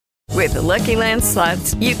With the Lucky Land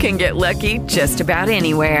Slots, you can get lucky just about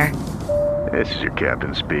anywhere. This is your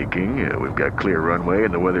captain speaking. We've got clear runway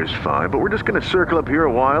and the weather's fine, but we're just going to circle up here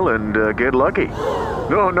a while and get lucky.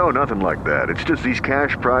 No, nothing like that. It's just these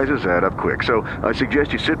cash prizes add up quick. So I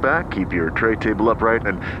suggest you sit back, keep your tray table upright,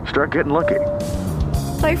 and start getting lucky.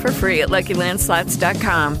 Play for free at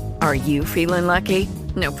LuckyLandSlots.com. Are you feeling lucky?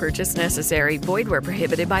 No purchase necessary. Void where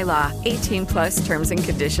prohibited by law. 18 plus terms and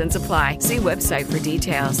conditions apply. See website for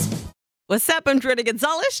details. What's up? I'm Jordan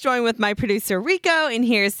Gonzalez, joined with my producer Rico, and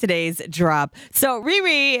here's today's drop. So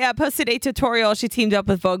Riri posted a tutorial. She teamed up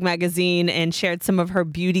with Vogue magazine and shared some of her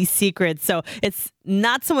beauty secrets. So it's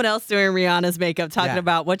not someone else doing Rihanna's makeup, talking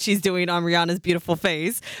about what she's doing on Rihanna's beautiful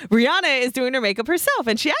face. Rihanna is doing her makeup herself,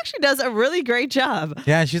 and she actually does a really great job.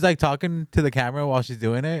 Yeah, and she's like talking to the camera while she's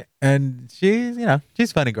doing it, and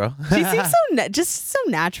she's funny girl. She seems just so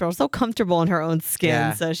natural, so comfortable in her own skin.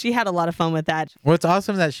 Yeah. So she had a lot of fun with that. Well, it's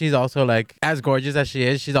awesome that she's also like as gorgeous as she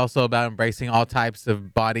is. She's also about embracing all types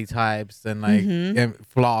of body types and like and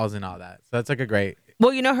flaws and all that. So that's like a great.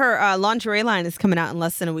 Well, her lingerie line is coming out in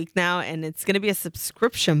less than a week now, and it's going to be a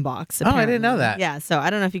subscription box. Apparently. Oh, I didn't know that. Yeah, so I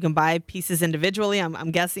don't know if you can buy pieces individually, I'm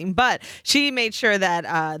guessing, but she made sure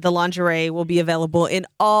that the lingerie will be available in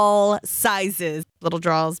all sizes. Little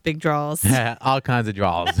draws, big draws. All kinds of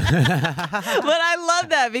draws. But I love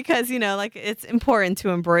that because, it's important to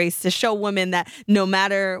embrace, to show women that no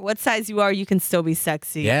matter what size you are, you can still be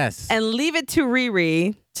sexy. Yes. And leave it to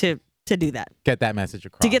Riri to do that. Get that message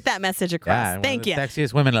across. To get that message across. Yeah, Thank you.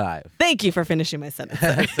 Sexiest women alive. Thank you for finishing my sentence.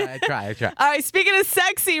 I try. All right, speaking of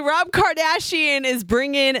sexy, Rob Kardashian is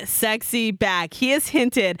bringing sexy back. He has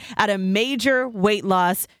hinted at a major weight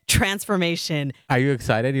loss transformation. Are you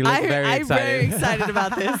excited? You look very excited. I'm very excited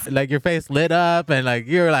about this. Like your face lit up and like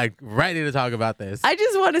you're like ready to talk about this. I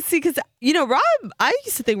just want to see because Rob. I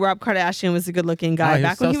used to think Rob Kardashian was a good-looking guy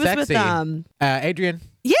back when he was sexy. with Adrian.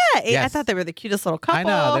 Yeah, Yes. I thought they were the cutest little couple. I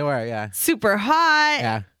know they were. Yeah. Super hot.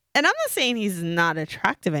 Yeah. And I'm not saying he's not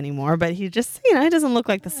attractive anymore, but he just, he doesn't look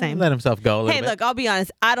like the same. Let himself go a little Hey, bit. look, I'll be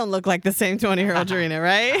honest. I don't look like the same 20-year-old Drina,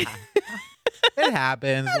 right? It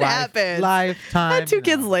happens. It happens. Lifetime. I had 2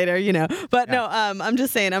 kids later, But no, I'm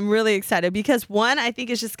just saying I'm really excited because one, I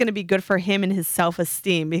think it's just going to be good for him and his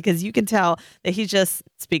self-esteem because you can tell that he's just,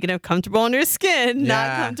 speaking of comfortable in his skin,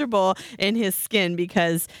 not comfortable in his skin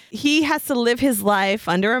because he has to live his life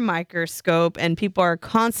under a microscope and people are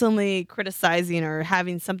constantly criticizing or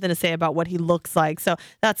having something to say about what he looks like. So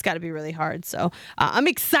that's got to be really hard. So I'm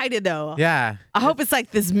excited though. Yeah. I hope it's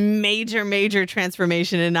like this major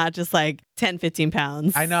transformation and not just like 10, 15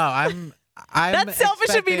 pounds. I know. I'm That's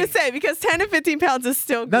selfish of me to say because 10 to 15 pounds is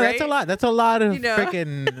still great. No, that's a lot. That's a lot of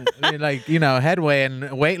freaking headway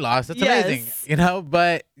and weight loss. That's amazing.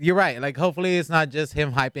 But you're right. Like hopefully it's not just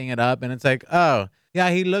him hyping it up and it's like, oh, yeah,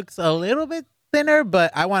 he looks a little bit thinner,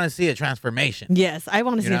 but I want to see a transformation. Yes, I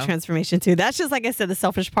want to see a transformation too. That's just like I said, the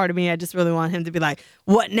selfish part of me. I just really want him to be like,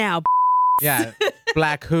 what now? Yeah.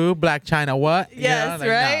 Black who? Black China what? Yes,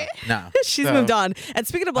 right? No. She's moved on. And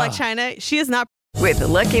speaking of Black China, she is not. With the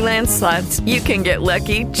Lucky Land Slots, you can get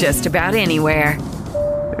lucky just about anywhere.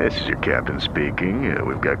 This is your captain speaking.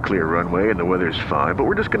 We've got clear runway and the weather's fine, but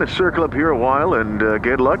we're just going to circle up here a while and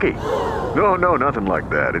get lucky. No, nothing like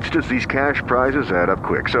that. It's just these cash prizes add up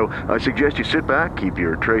quick. So I suggest you sit back, keep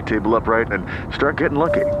your tray table upright, and start getting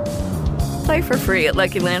lucky. Play for free at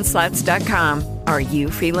LuckyLandSlots.com. Are you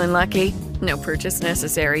feeling lucky? No purchase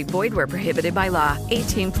necessary. Void where prohibited by law.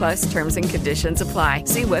 18 plus terms and conditions apply.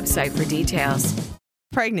 See website for details.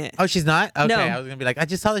 Pregnant. Oh, she's not? Okay, No. I was going to be like, I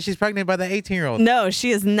just saw that she's pregnant by the 18-year-old. No, she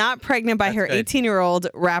is not pregnant by her good. 18-year-old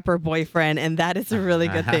rapper boyfriend, and that is a really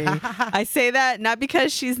good thing. I say that not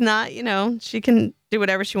because she's not, she can do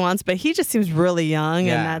whatever she wants, but he just seems really young,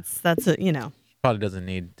 and that's Probably doesn't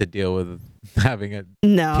need to deal with having a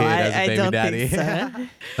No, kid as a I baby don't daddy. think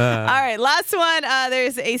so. All right, last one.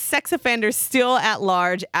 There's a sex offender still at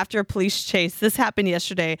large after a police chase. This happened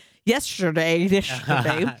yesterday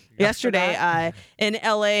in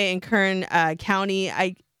LA and Kern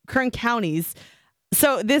counties.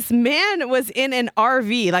 So this man was in an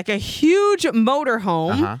RV, like a huge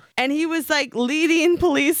motorhome, and he was like leading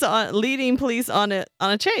police on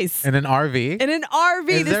a chase. In an RV? In an RV.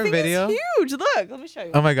 Is this there thing video? is huge. Look, let me show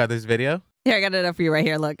you. Oh my God, there's video? Here, I got it up for you right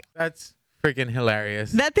here. Look. That's freaking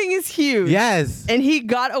hilarious. That thing is huge. Yes. And he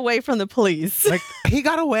got away from the police. Like He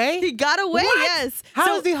got away? He got away, What? yes.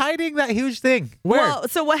 How is he hiding that huge thing? Where? Well,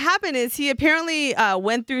 so what happened is he apparently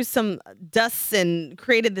went through some dust and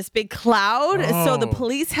created this big cloud. So the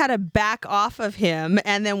police had to back off of him.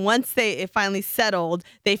 And then once it finally settled,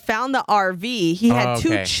 they found the RV. He had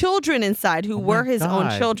two children inside who were his own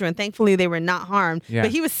children. Thankfully, they were not harmed. Yeah.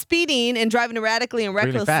 But he was speeding and driving erratically and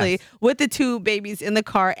Really recklessly fast. with the two babies in the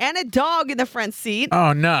car and a dog in the front seat.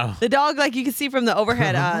 Oh, no. The dog, like you can see from the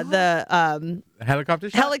overhead, Helicopter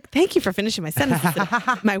shot? Thank you for finishing my sentences,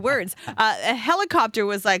 my words. A helicopter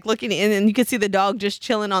was like looking in, and you could see the dog just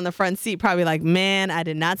chilling on the front seat, probably like, man, I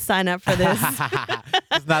did not sign up for this.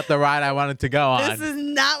 It's not the ride I wanted to go on. This is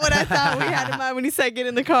not what I thought we had in mind when he said get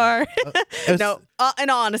in the car. No, in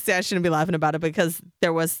all honesty, I shouldn't be laughing about it because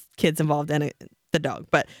there was kids involved in it. The dog,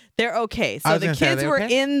 but they're okay. So the kids were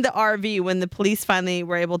in the RV when the police finally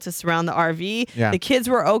were able to surround the RV. Yeah. The kids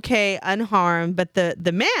were okay, unharmed, but the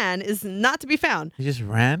man is not to be found. He just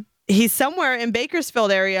ran? He's somewhere in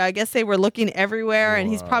Bakersfield area. I guess they were looking everywhere, and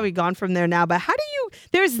he's probably gone from there now. But how do you?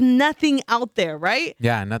 There's nothing out there, right?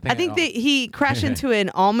 Yeah, nothing. I think that he crashed into an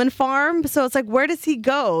almond farm, so it's like, where does he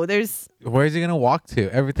go? Where is he gonna walk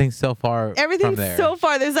to? Everything's so far. Everything's from there. so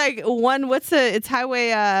far. There's like it's highway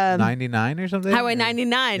 99 or something. Highway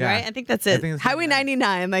 99, Yeah. right? I think that's it. think it's Highway 99.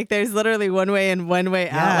 99. Like there's literally one way in, one way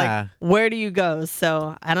out. Yeah. Like where do you go?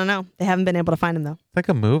 So I don't know. They haven't been able to find him though. It's like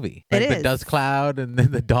a movie. It Like the is. dust cloud and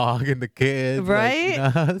then the dog and the kids. Right?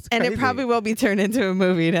 It's And it crazy. probably will be turned into a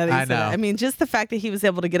movie. Now that you I said that. know. I mean, just the fact that he was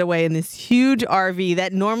able to get away in this huge RV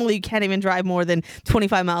that normally you can't even drive more than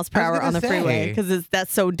 25 miles per I was hour gonna on the freeway say. because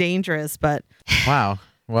that's so dangerous. But Wow.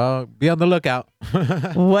 Well, be on the lookout.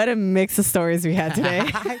 what a mix of stories we had today.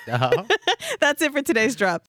 I know. That's it for today's drop.